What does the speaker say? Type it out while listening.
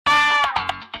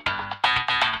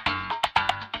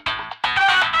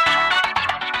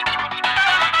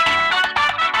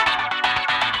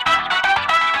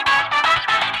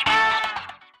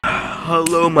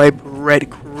Hello, my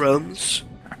breadcrumbs.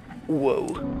 Whoa.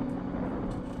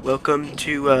 Welcome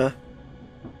to,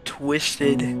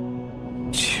 Twisted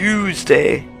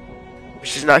Tuesday.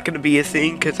 Which is not going to be a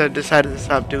thing because I decided to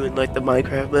stop doing, like, the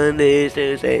Minecraft Mondays,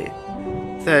 Tuesday,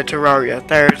 the Terraria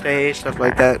Thursday, stuff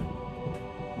like that.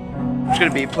 I'm just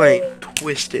going to be playing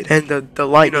Twisted. And the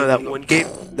lightning, you know, that one game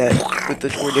that with the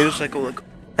tornado cycle, like,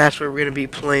 that's what we're going to be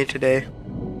playing today.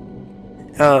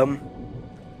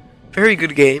 Very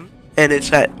good game. And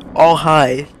it's at all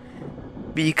high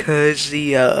because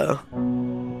because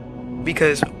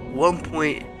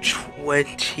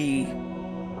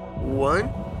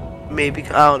 1.21 maybe,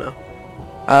 I don't know,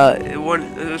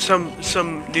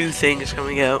 some new thing is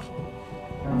coming out,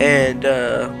 and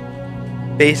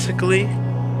basically,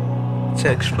 to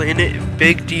explain it,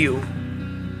 big deal.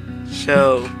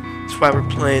 So that's why we're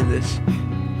playing this.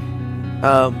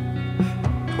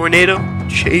 Tornado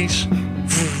chase.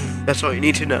 That's all you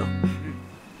need to know.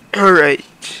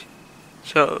 Alright.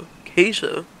 So,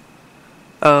 queso.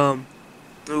 Ooh,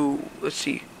 let's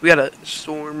see. We got a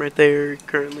storm right there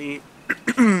currently.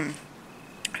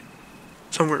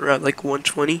 Somewhere around like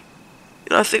 120. You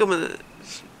know, I think I'm gonna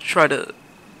try to.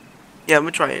 Yeah, I'm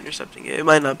gonna try intercepting it. It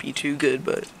might not be too good,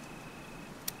 but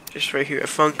just right here at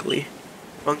Funkly.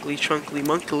 Funkly, chunkly,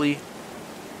 monkly.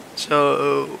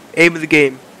 So, aim of the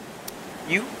game.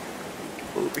 You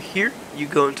over here, you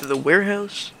go into the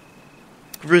warehouse.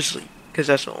 Grizzly, because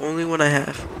that's the only one I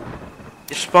have.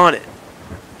 You spawn it.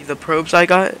 The probes I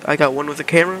got one with a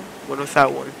camera, one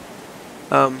without one.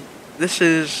 This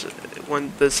is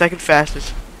the second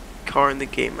fastest car in the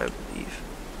game, I believe.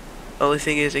 The only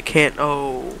thing is it can't.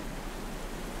 Oh,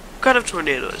 what kind of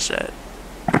tornado is that?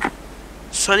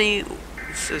 Sunny,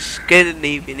 it's a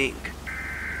Scandinavian ink.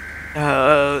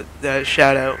 That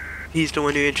shout out. He's the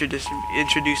one who introduced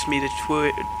me to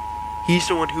He's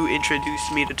the one who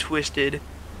introduced me to Twisted.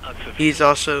 He's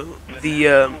also the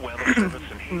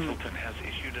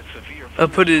I'll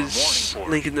put his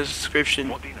link in the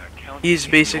description. He's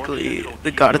basically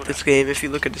the god at this game. If you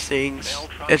look at his things,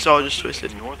 it's all just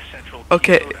Twisted.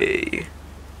 Okay,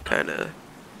 kinda.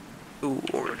 Ooh,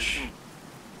 orange.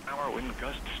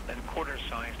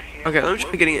 Okay, let me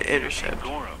try getting an intercept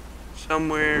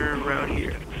somewhere around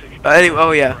here. Anyway,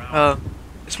 oh yeah,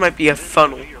 this might be a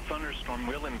funnel.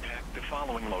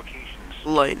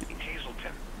 Lightning.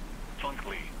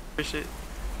 Where's it?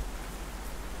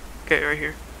 Okay, right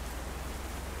here.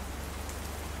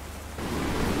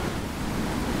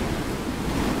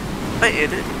 Am I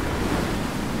in it?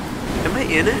 Am I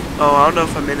in it? Oh, I don't know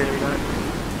if I'm in it or not.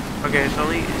 Okay, it's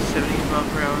only 70 miles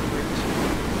per hour winds.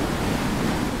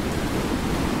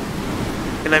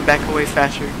 Can I back away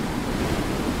faster?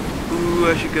 Ooh,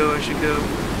 I should go, I should go.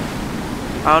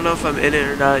 I don't know if I'm in it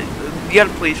or not. You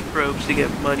gotta place probes to get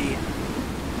money.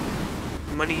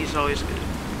 Money is always good.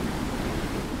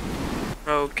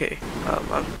 Okay,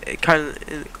 I'm kind of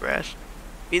in the grass.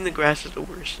 Being in the grass is the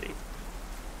worst thing.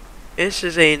 This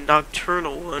is a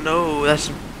nocturnal one. Oh, that's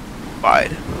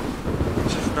wide.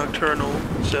 This is nocturnal,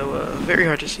 so very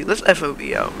hard to see. Let's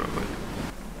FOV out real quick,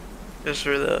 just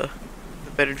for the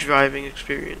better driving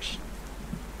experience.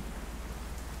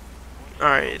 All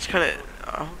right, it's kind of.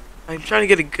 I'm trying to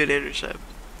get a good intercept.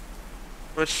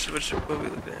 What are we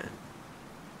looking at?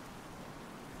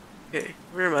 Okay,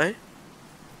 where am I?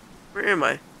 Where am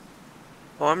I?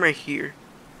 Oh, I'm right here.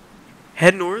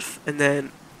 Head north and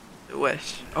then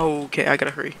west. Oh, okay, I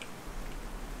gotta hurry.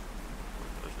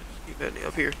 Keep heading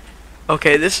up here.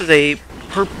 Okay, this is a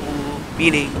purple,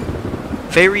 meaning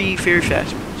very, very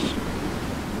fast ones.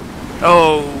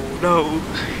 Oh, no.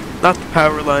 Not the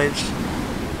power lines.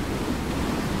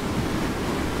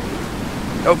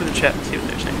 Open the chat and see what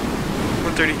they're saying.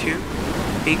 132.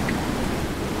 Pink.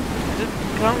 Is it?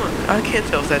 I can't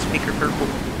tell if that's pink or purple.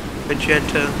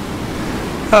 Magenta.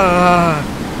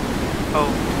 Oh,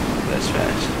 that's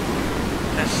fast.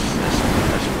 That's fast.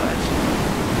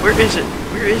 Where is it?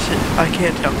 Where is it? I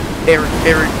can't tell. Eric,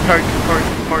 park.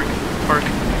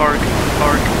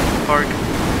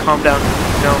 Calm down.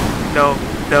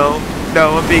 No,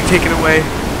 I'm being taken away.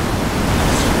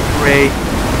 Ray.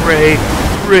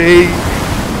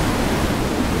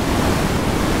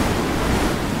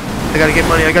 I gotta get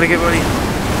money.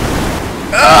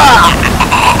 Ah!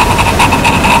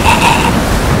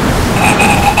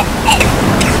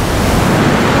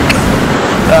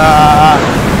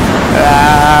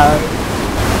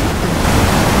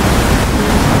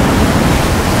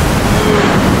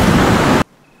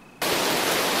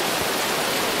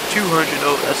 200.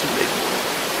 Oh, that's a big one.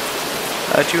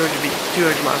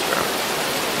 200 miles per hour.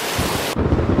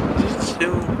 Is it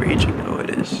still raging? Oh, it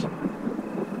is.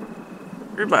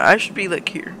 Where am I? I should be like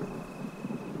here.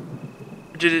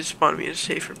 did it spawn me in a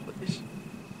safer place?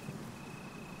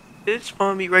 Did it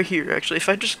spawn me right here, actually? If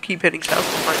I just keep heading south,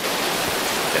 I'll find it.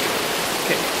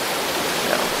 Okay.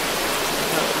 Now.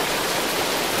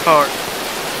 Car.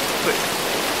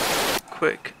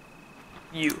 Quick.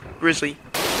 You. Grizzly.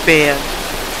 Bam.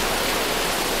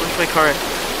 Where's my car at?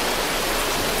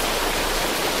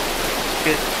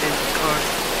 Get in the car.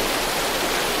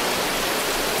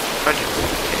 Roger.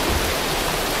 Okay.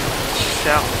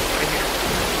 South. Right here.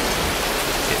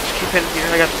 Okay, just keep heading here.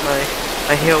 I got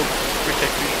my hail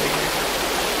protectors right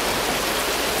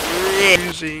here.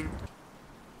 Using.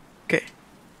 Okay.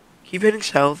 Keep heading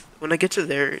south. When I get to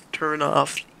there, turn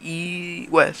off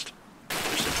west.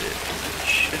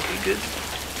 Should be good.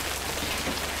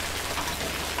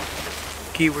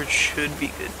 Keyword should be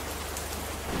good.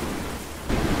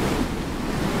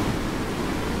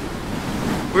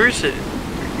 Where is it?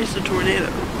 Where is the tornado?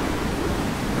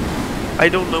 I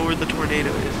don't know where the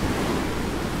tornado is.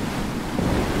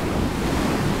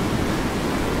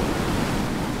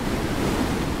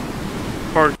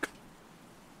 Park.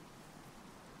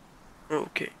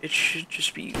 Okay, it should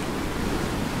just be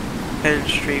heading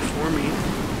straight for me.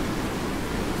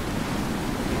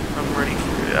 I'm running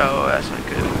for it. Oh, that's not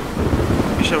good.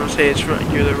 If someone say it's running,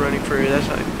 you're running for it. That's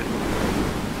not good.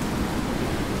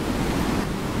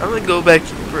 I'm gonna go back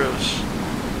to the pros.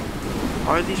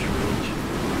 Are these pros?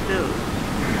 No.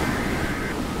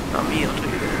 Not me, I'll tell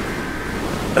you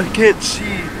that. I can't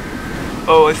see.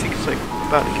 Oh, I think it's like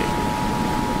about to get.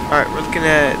 Alright, we're looking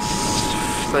at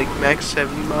like max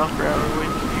 70 miles per hour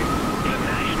wind here.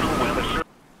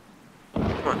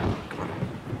 Come on.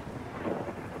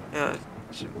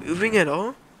 Is it moving at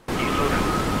all? It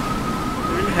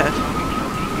has.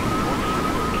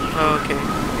 Oh, okay.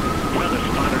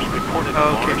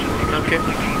 Oh, okay.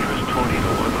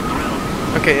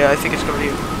 Okay, yeah, I think it's coming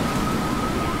here.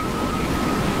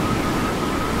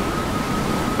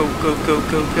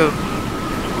 Go.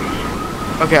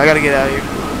 Okay, I gotta get out of here.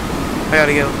 I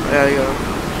gotta go.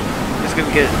 It's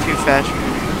gonna get too fast for me.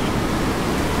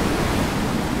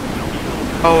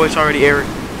 Oh, it's already airing.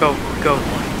 Go.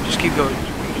 Just keep going.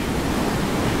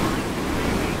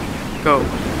 Go.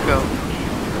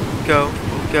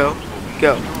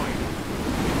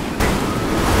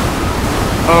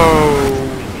 Oh,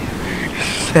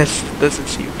 that doesn't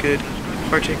seem good.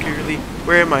 Particularly,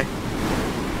 where am I?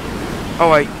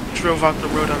 Oh, I drove off the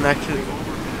road on accident.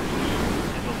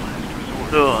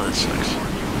 Oh, that sucks.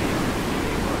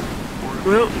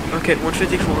 Well, okay,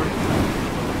 154. I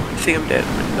think I'm dead.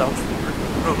 I'm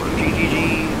oh,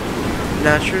 GGG.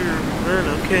 Not sure, man.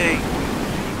 Okay.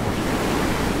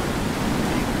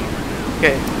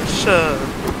 Okay, let's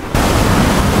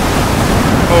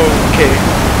okay.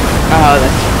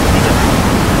 That's.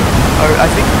 I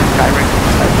think the guy right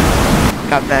beside me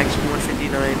got max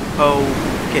 159. Oh,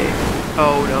 okay.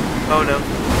 Oh no. No.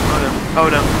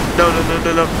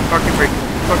 Parking brake.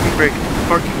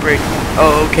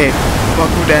 Oh, okay.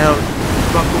 Buckle down.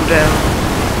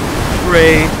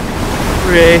 Pray.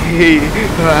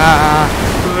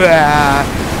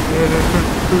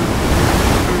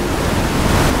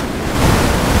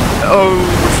 Oh,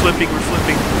 we're flipping.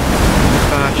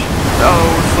 Gosh. Oh,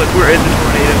 we're in the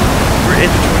tornado. It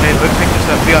picked us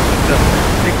up. We got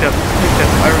picked up.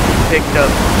 I repeat, picked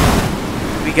up.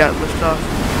 We got liftoff.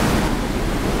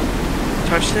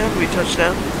 Touchdown? We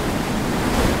touchdown?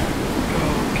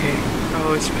 Oh, okay.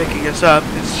 Oh, it's picking us up.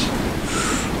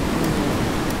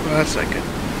 Well, that's not good.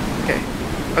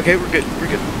 Okay, we're good. I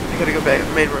gotta go back.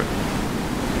 Main road.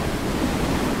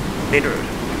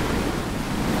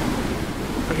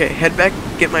 Okay, head back,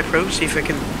 get my pro, see if I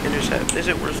can intercept. Is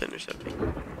it worth intercepting?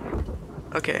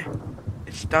 Okay.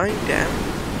 It's dying down.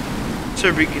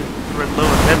 So we can run low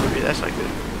on memory, that's not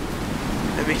good.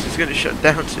 That means it's gonna shut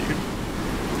down soon.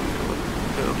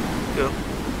 Go.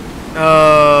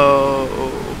 Oh.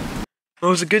 That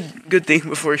was a good thing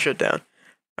before it shut down.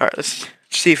 Alright, let's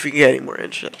see if we can get any more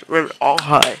intercepts. Remember, all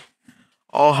high,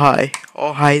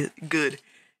 good.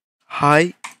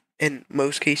 High, in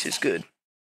most cases, good.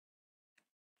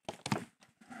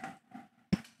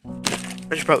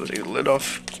 I should probably take the lid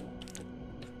off.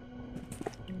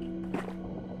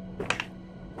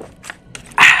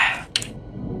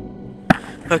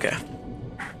 Okay.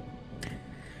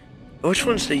 Which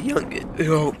one's the youngest?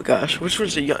 Oh my gosh, which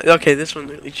one's the young? Okay, this one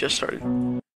literally just started.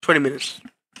 20 minutes.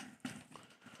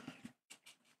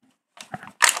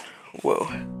 Whoa.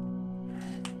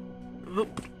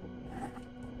 Oop.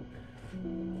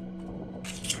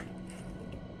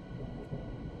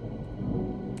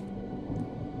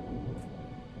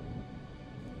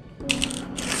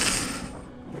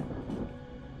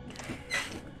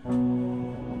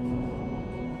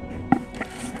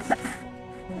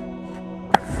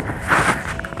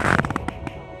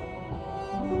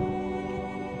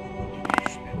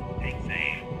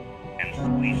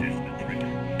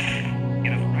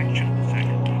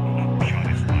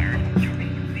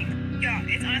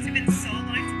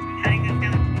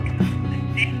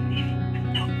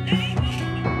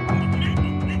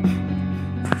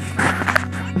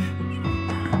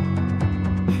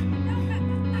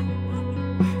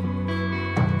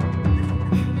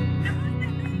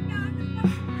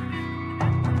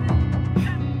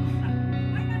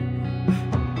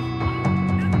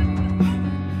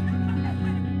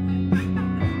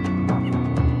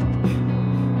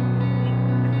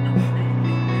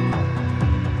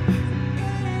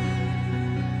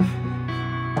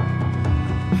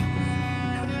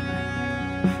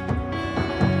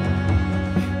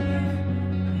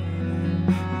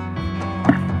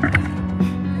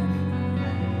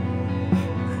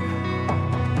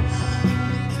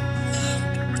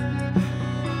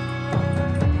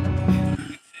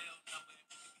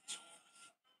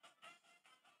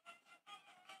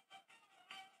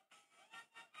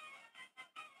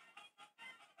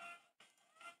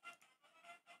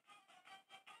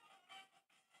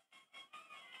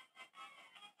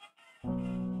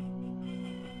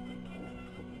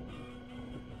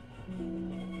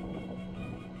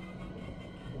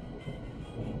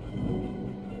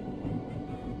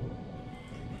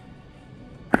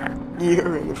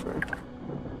 You're in the front.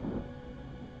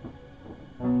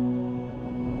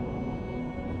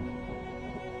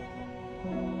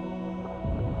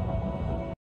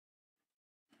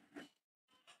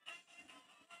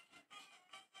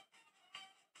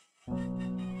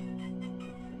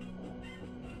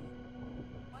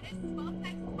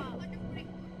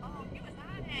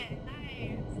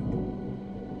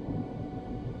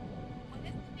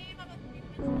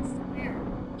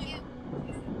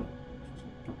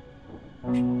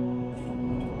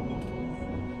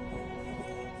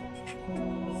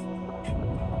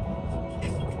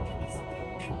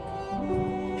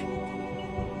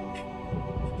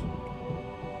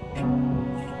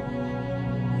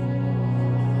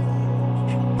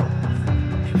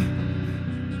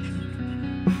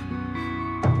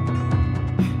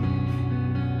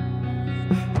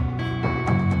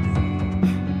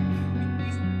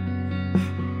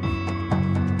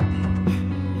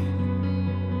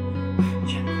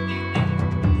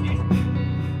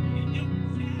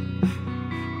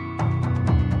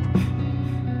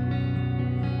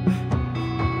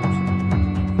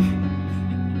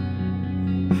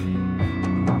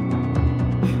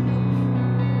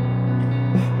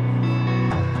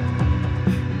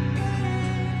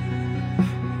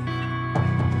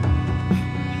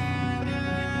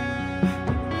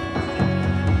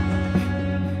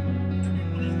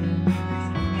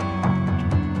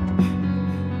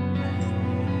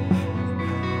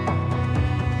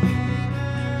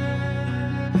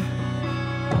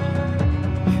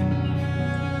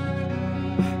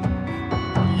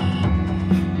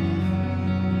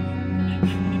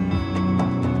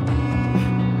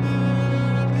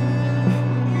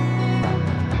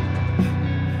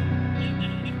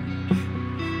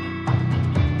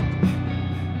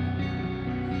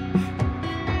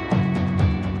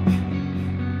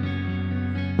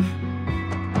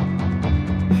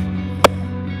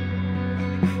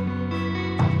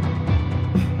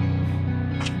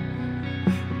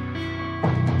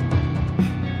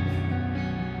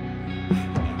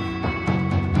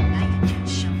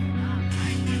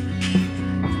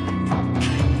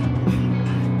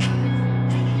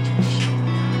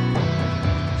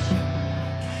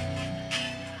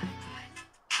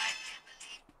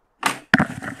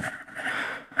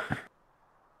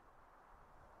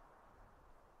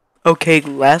 Okay,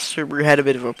 last server had a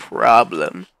bit of a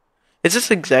problem. Is this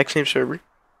the exact same server?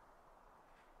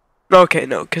 Okay,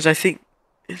 no, because I think...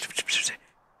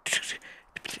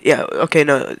 Yeah, okay,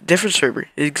 no, different server.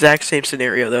 Exact same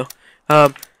scenario, though.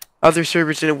 Other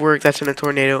servers didn't work. That's in a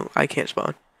tornado. I can't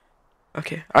spawn.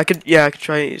 Okay, I could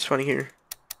try spawning here.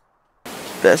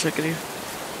 That's not gonna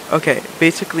do. Okay,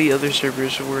 basically other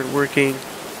servers weren't working,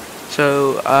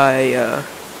 so I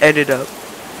ended up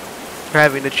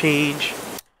having to change.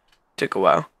 Took a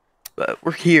while, but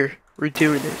we're here. We're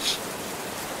doing this.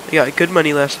 I got good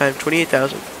money last time,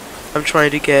 28,000. I'm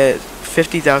trying to get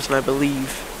 50,000, I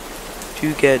believe,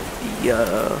 to get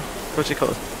the what's it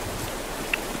called?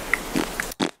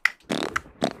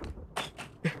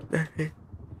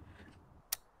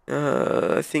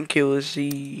 I think it was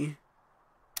the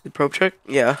probe truck.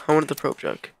 Yeah, I wanted the probe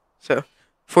truck. So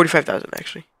 45,000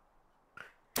 actually.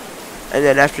 And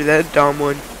then after that, Dom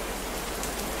won.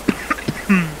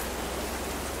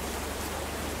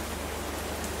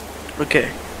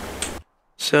 Okay.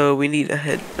 So we need a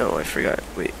head. No, I forgot.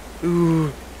 Wait.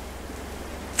 Ooh.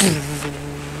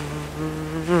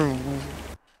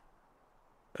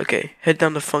 Okay, head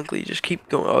down to Funkly. Just keep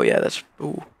going. Oh yeah, that's.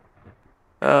 Ooh.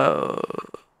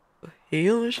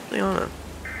 Heal or something? I don't know.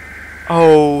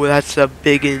 Oh, that's a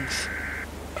biggins.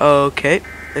 Okay,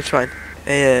 it's fine.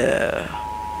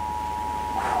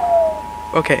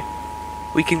 Okay.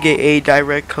 We can get a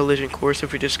direct collision course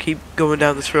if we just keep going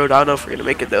down this road. I don't know if we're gonna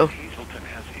make it though. Hazelton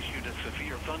has issued a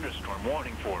severe thunderstorm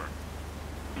warning for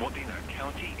Modena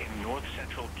County in north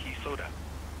central Keysota.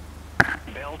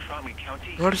 Beltrami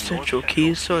County North central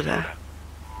Keysota.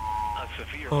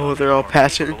 Oh, they're all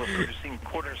passing.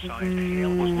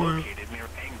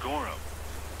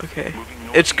 Okay.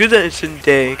 It's good that it's in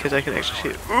day because I can actually see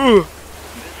it. Ooh.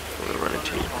 I'm gonna run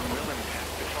into you.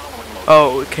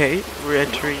 Oh, okay. We're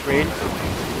entering rain.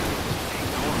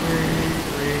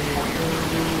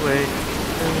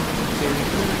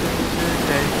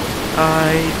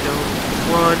 I don't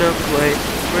wanna play.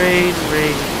 Rain,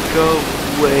 rain, go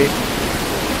away.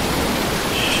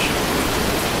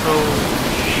 Oh,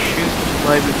 shoot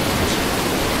my boots.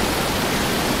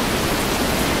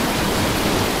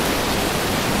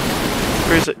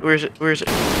 Where is it? Where is it? Where is it?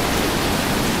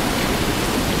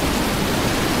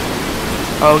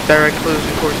 Oh, direct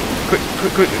collision course. Quick,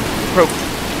 quick, quick. Probe.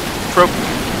 Probe.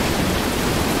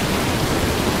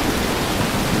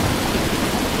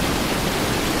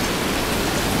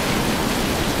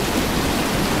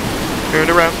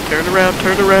 Turn around, turn around,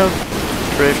 turn around.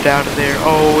 Drift out of there.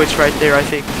 Oh, it's right there, I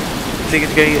think. I think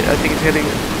it's getting it. I think it's getting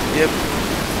it. Yep.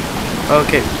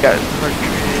 Okay, got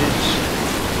hundreds.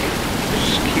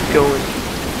 Just keep going.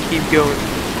 Keep going.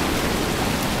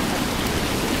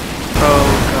 Oh,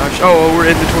 gosh. Oh, we're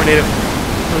in the tornado.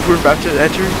 We're about to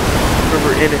enter. Or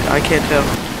we're in it. I can't tell.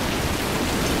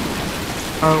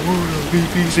 I wanna be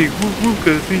busy. Woo woo,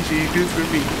 cause busy good for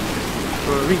me.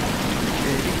 For me.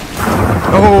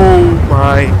 Oh,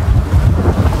 my.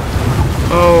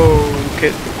 Oh,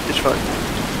 okay. It's fine.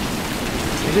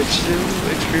 Is it still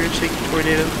experiencing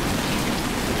tornado?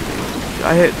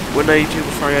 I hit 192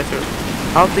 before I got through.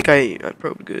 I don't think I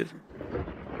probed good.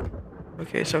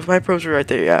 Okay, so if my probes are right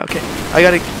there, yeah, okay. I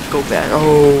gotta go back.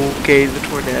 Oh, okay, the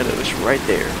tornado is right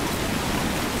there.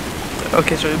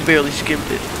 Okay, so it barely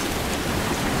skimmed it.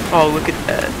 Oh, look at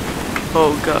that.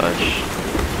 Oh, gosh.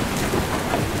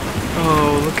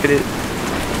 Oh, look at it.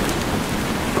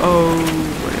 Oh,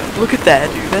 my God. Look at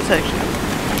that, dude. That's actually...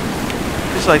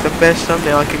 It's like the best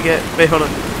thumbnail I could get. Wait, hold on.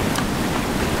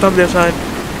 Thumbnail time.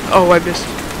 Oh, I missed.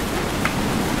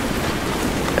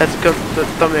 That's good. The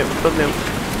thumbnail. Thumbnail.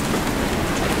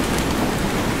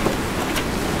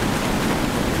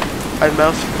 I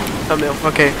mouse. Thumbnail.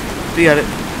 Okay. We got it.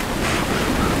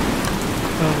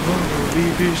 Oh, be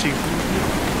busy.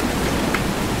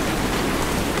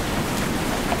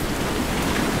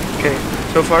 Okay.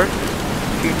 So far,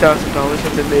 $2,000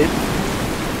 have been made.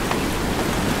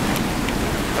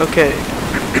 Okay.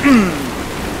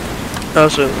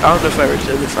 Also, I don't know if I ever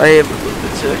said this, I am a little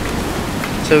bit sick,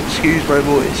 so excuse my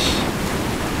voice.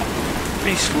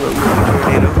 Pretty slow moving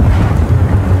tornado.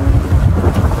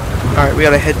 Alright, we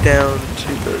gotta head down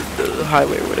to the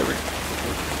highway or whatever.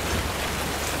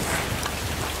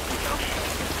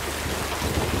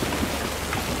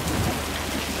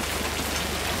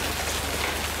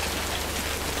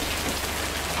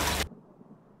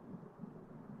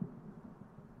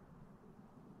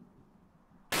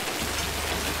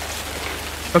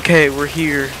 Okay, we're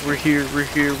here. We're here. We're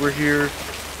here. We're here.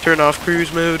 Turn off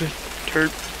cruise mode.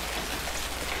 Turn.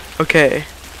 Okay.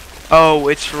 Oh,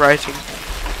 it's rising.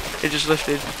 It just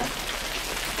lifted.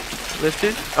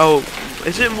 Lifted? Oh,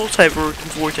 is it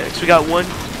multi-vortex? We got one.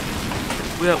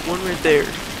 We got one right there.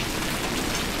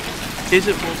 Is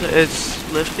it multi? It's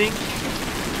lifting.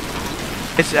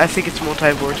 It's. I think it's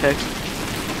multi-vortex.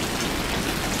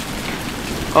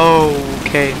 Oh,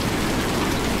 okay.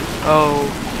 Oh.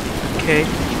 Okay.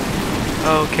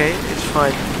 Okay, it's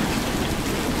fine.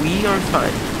 We are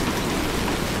fine.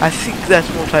 I think that's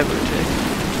multi-vortex.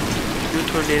 New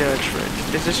tornado and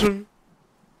shred. Is this one?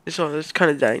 This one is kind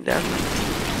of dying down.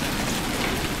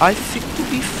 I think it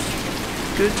would be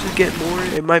good to get more.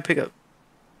 It might pick up.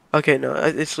 Okay, no,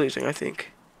 it's losing, I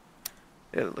think.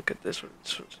 Yeah, look at this one.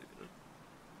 This one's good.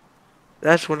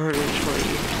 That's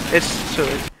 120. It's so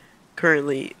it's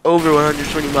currently over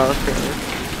 120 miles per hour.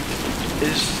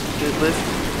 Is it lift?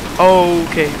 Oh,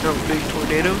 okay. No, big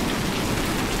tornado.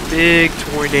 Big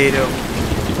tornado.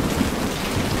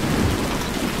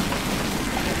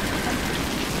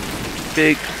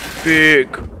 Big.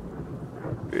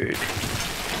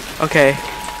 Okay.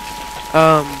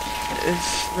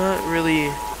 It's not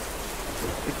really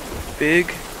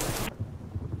big.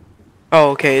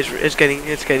 Oh, okay. It's getting.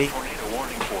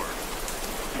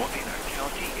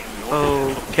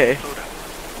 Okay.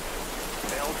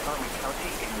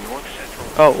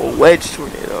 Oh, a wedge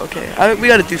tornado. Okay, we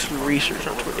gotta do some research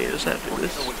on tornadoes after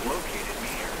this.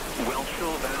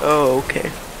 Oh, okay.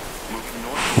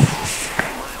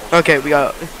 Okay, we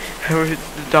got the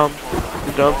dump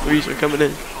threes are coming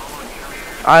in.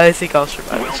 I think I'll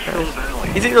survive this, guys.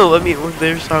 You think they'll let me with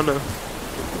theirs? I don't know.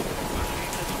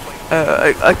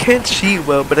 I can't see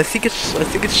well, but I think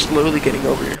it's slowly getting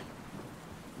over here.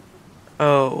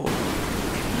 Oh.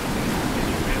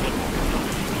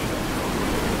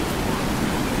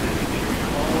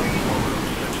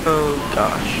 Oh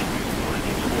gosh.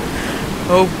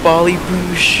 Oh Bolly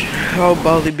boosh. Oh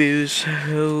Bolly boos.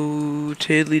 Oh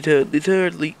tiddly.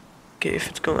 Okay, if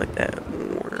it's going like that,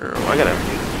 I gotta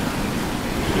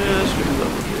just move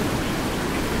over here.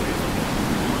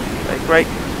 Like right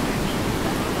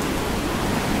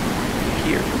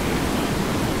here.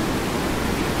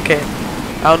 Okay.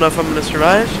 I don't know if I'm gonna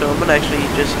survive, so I'm gonna actually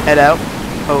just head out.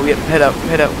 Oh yep, head out.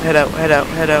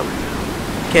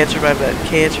 Can't survive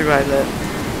that.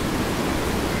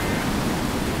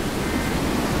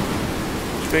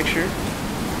 Make sure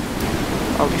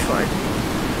I'll be fine.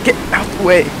 Get out the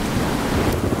way.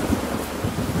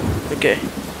 Okay.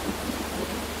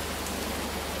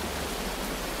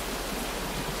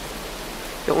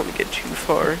 Don't want to get too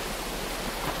far.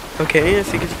 Okay, I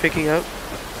think it's picking up.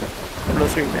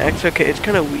 103 max. Okay, it's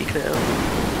kind of weak now.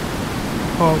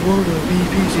 I wanna be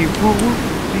PC. Woo,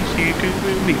 PC give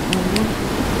me. Woo.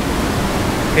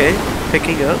 Okay,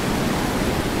 picking up.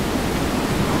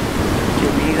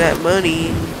 Give me that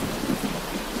money.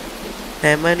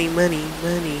 That money, money,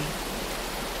 money.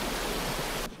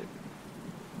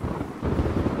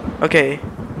 Okay,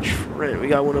 Trent, we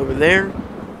got one over there.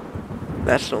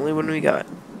 That's the only one we got.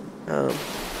 Oh,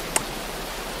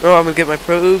 I'm gonna get my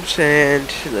probes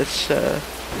and let's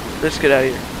get out of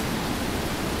here.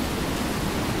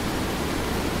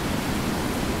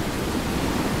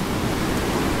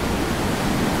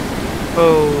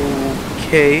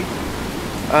 Okay,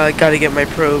 I gotta get my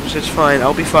probes. It's fine.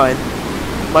 I'll be fine.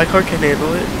 My car can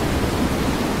handle it.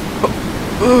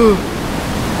 Oh,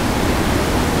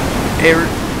 air.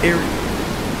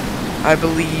 I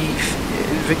believe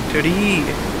in victory.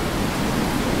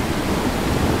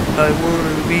 I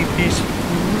wanna be peaceful.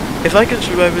 If I can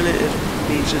survive in it, it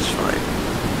means it's fine.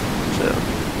 So,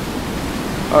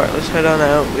 alright, let's head on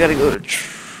out. We gotta go to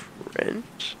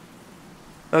Trent.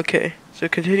 Okay, so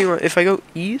continue on. If I go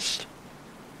east,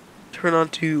 turn on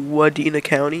to Wadena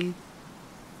County,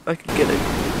 I can get it.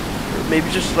 Or maybe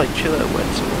just like chill at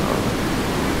Wetzel.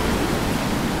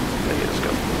 Okay, let's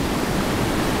go.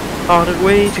 On our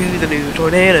way to the new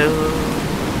tornado.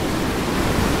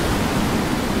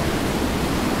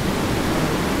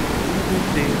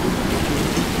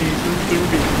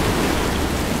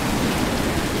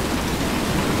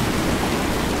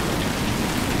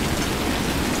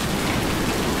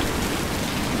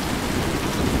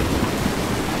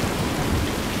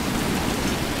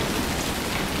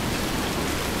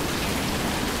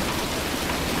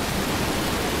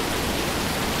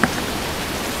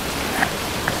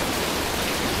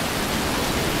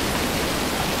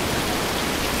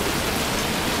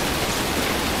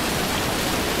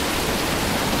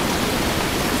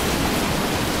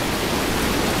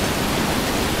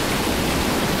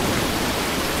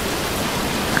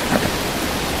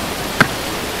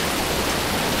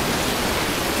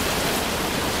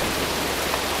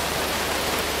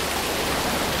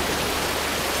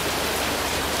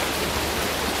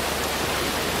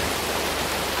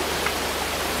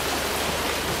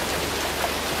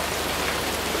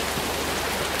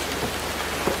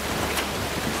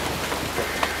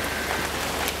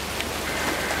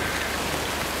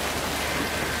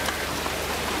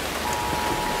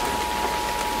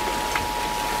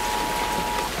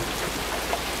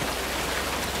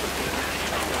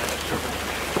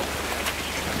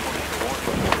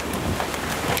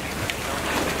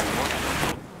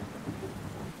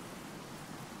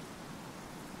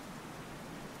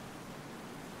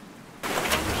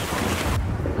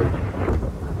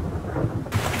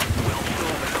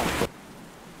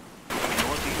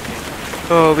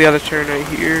 Oh, we gotta turn right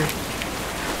here.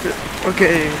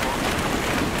 Okay.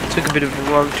 Took a bit of a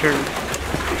wrong turn.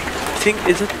 I think,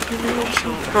 is that the tornado?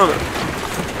 Oh no.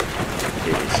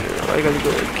 Okay, so I gotta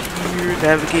go like here,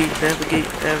 navigate.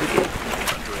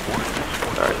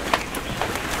 Alright.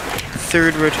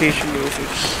 Third rotation north of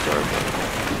Starbucks.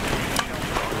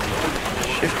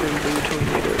 Shift and bring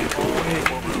tornado equal.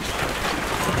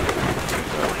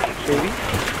 Maybe?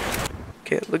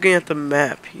 Okay, looking at the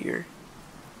map here.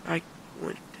 I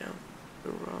went down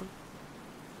the wrong.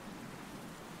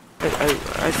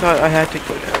 I thought I had to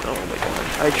go down. Oh my god.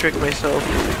 I tricked myself.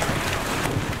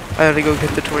 I had to go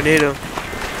get the tornado.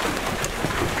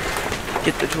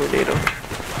 Get the tornado.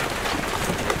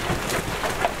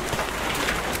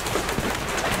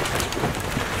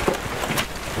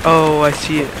 Oh, I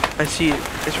see it.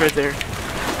 It's right there.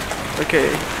 Okay.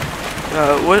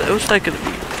 What's that gonna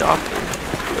be? Doppler.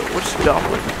 What's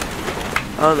Doppler?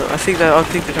 I don't know. I think they're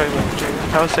talking about the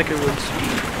power second wind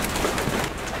speed.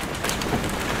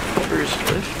 First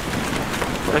lift.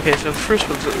 Okay, so the first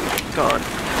one's gone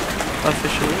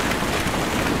officially.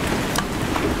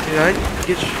 Did I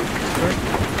get correct?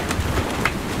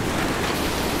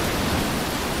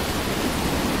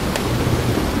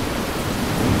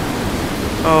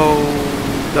 Oh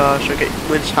gosh. Okay,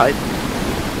 wind's high.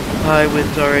 High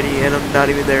winds already, and I'm not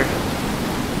even there.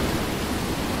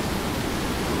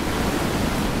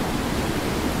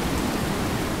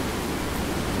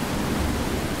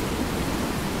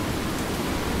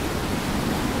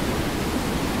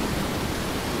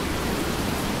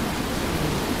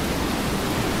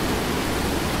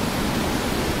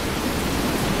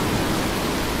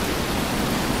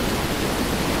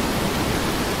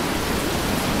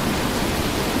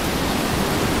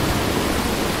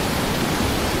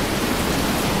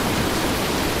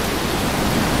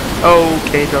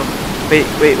 Okay, no. Wait.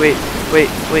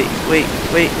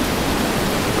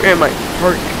 Where am I?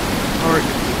 Park.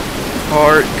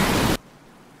 Park.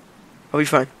 I'll be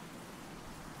fine.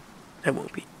 I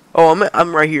won't be. Oh,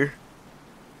 I'm right here.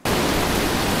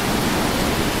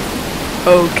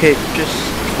 Okay, just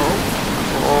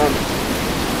calm.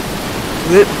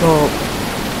 Lip bump.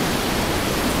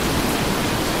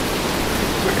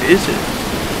 Where is it?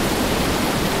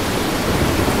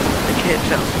 I can't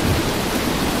tell.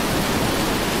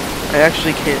 I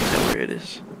actually can't tell where it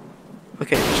is.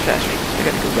 Okay, just pass me. I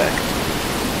gotta go back.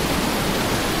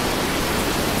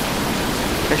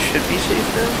 I should be safe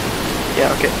now?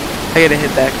 Yeah, okay. I gotta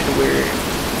head back to where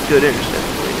good intercept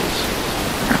point is.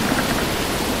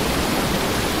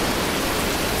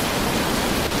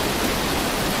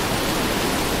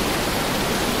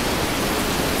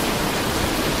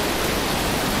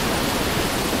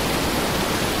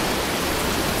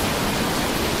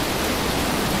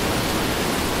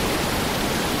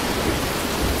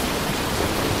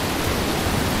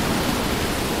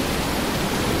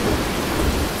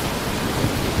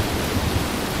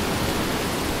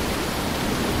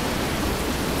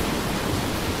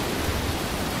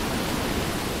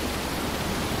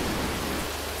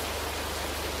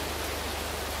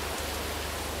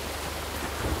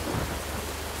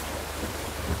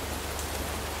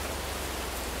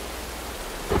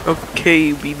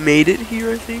 Okay, we made it here,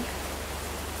 I think.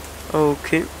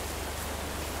 Okay.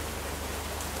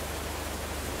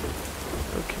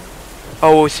 Okay.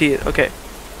 Oh, I see it. Okay.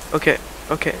 Okay.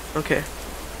 Okay. Okay.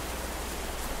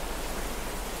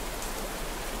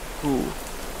 Ooh.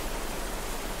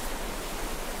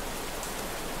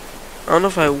 I don't know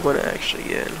if I want to actually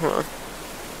get in. Hold on.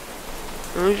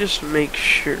 Let me just make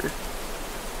sure.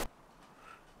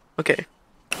 Okay.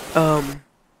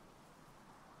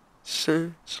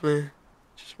 So, just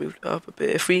moved up a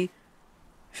bit. If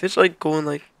it's like going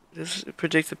like this,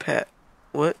 predict the path.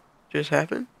 What just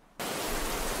happened?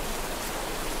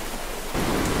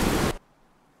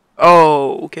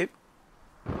 Oh, okay.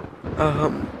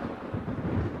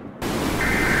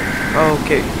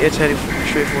 Okay, it's heading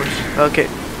straight for us. Okay.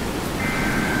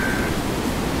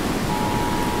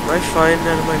 Am I fine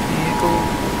out of my vehicle?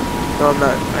 No, I'm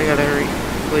not. I gotta hurry.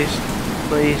 Please.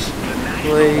 Please.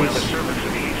 Please.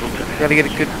 Gotta get a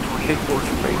good course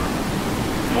right.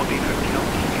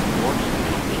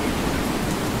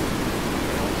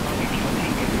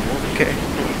 Okay.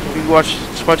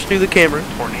 Let's watch through the camera.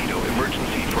 Tornado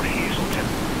emergency for Hazelton.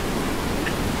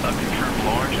 A confirmed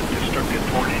large and destructive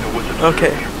tornado was observed.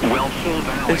 Okay. Wellfield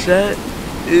Valley. Is that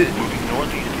Moving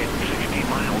northeast at 60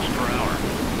 miles per hour.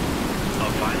 A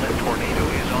violent tornado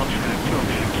is on track to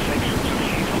affect sections of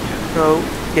Hazelton. Oh,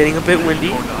 getting a bit windy.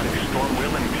 This tornadic storm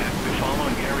will impact the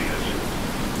following areas: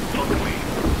 Funkway,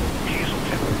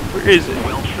 Hazelton. Where is it?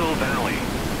 Wellfield Valley.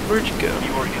 Where'd you go?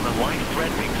 You are in a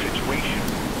life-threatening situation.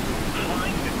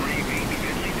 Flying debris may be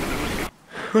getting to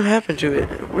the What happened to it?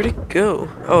 Where'd it go?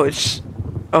 Oh, it's...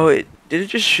 Oh, did it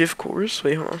just shift course?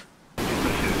 Wait, hold on.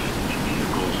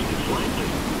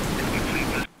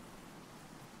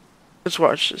 Let's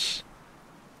watch this.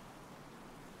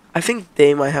 I think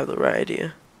they might have the right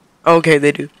idea. Okay,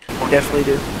 they do. Definitely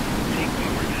do.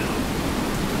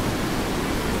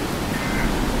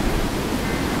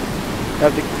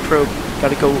 Have the probe.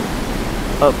 Gotta go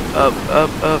up, up, up,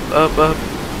 up, up, up,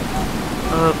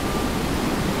 up,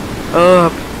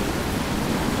 up.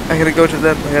 I gotta go to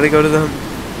them. I gotta go to them.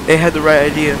 They had the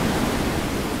right idea.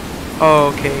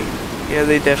 Oh, okay. Yeah,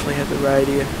 they definitely had the right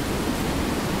idea.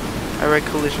 I read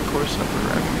collision course up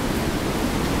around.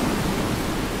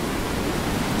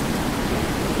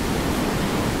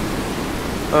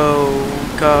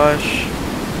 Oh gosh.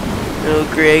 Oh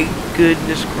great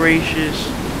goodness gracious.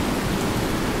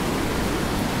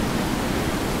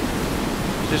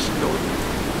 Just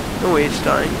no way it's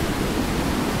dying.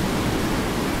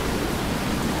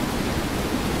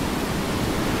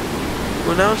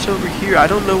 Well, now it's over here. I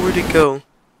don't know where to go.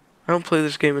 I don't play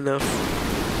this game enough.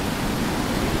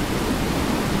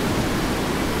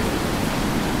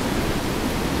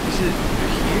 Is it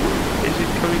here? Is it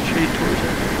coming straight towards us?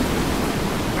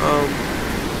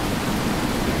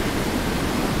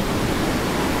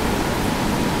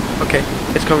 Okay,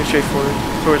 it's coming straight forward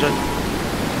towards us.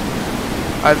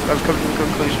 I've come to the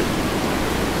conclusion.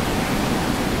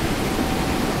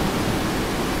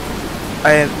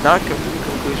 I have not come to the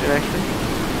conclusion actually.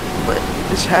 What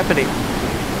is happening?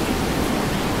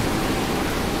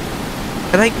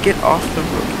 Can I get off the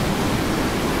road?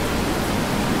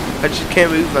 I just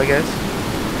can't move, I guess.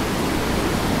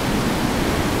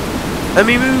 Let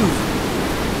me move!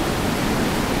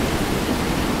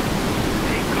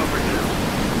 Take cover now.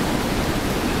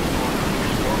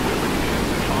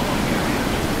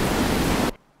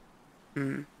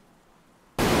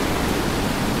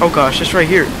 Oh gosh, it's right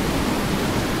here.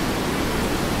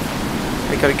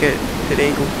 I gotta get that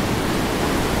angle.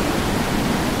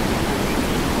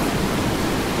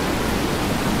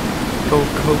 Go,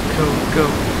 go, go, go.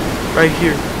 Right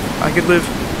here. I could live.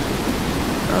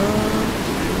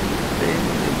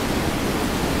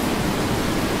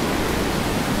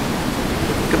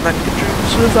 Looking like a true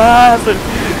survivor.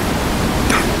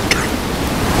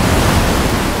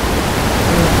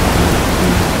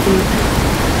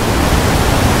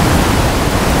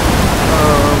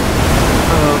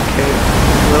 Okay.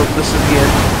 Well, this is the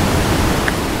end.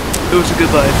 It was a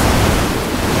good life.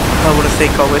 I want to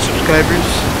thank all my subscribers.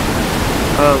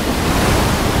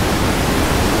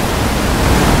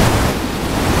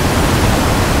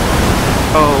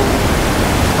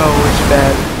 Oh, it's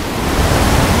bad.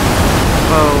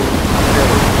 Oh, no.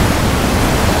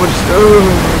 What is...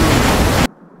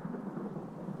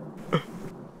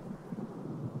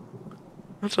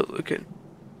 What's it looking?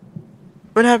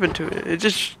 What happened to it? It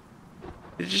just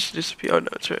disappeared. Oh no,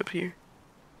 it's right up here.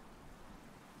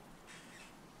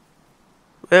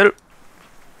 Well,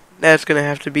 that's gonna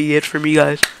have to be it for me,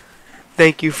 guys.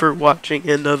 Thank you for watching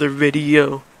another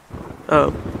video.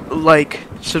 Like,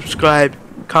 subscribe,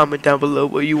 comment down below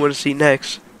what you want to see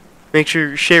next. Make sure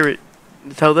you share it.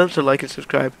 Tell them to like and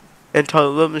subscribe. And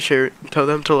tell them to share it. And tell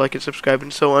them to like and subscribe,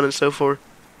 and so on and so forth.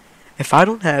 If I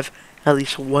don't have at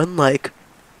least one like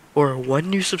or one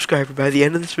new subscriber by the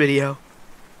end of this video,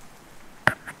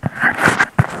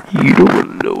 you don't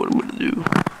want to know what I'm going to do.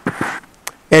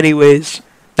 Anyways,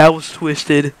 that was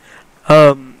Twisted.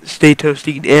 Stay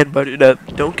toasty and buttered up.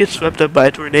 Don't get swept up by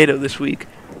a tornado this week.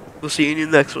 We'll see you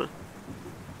in the next one.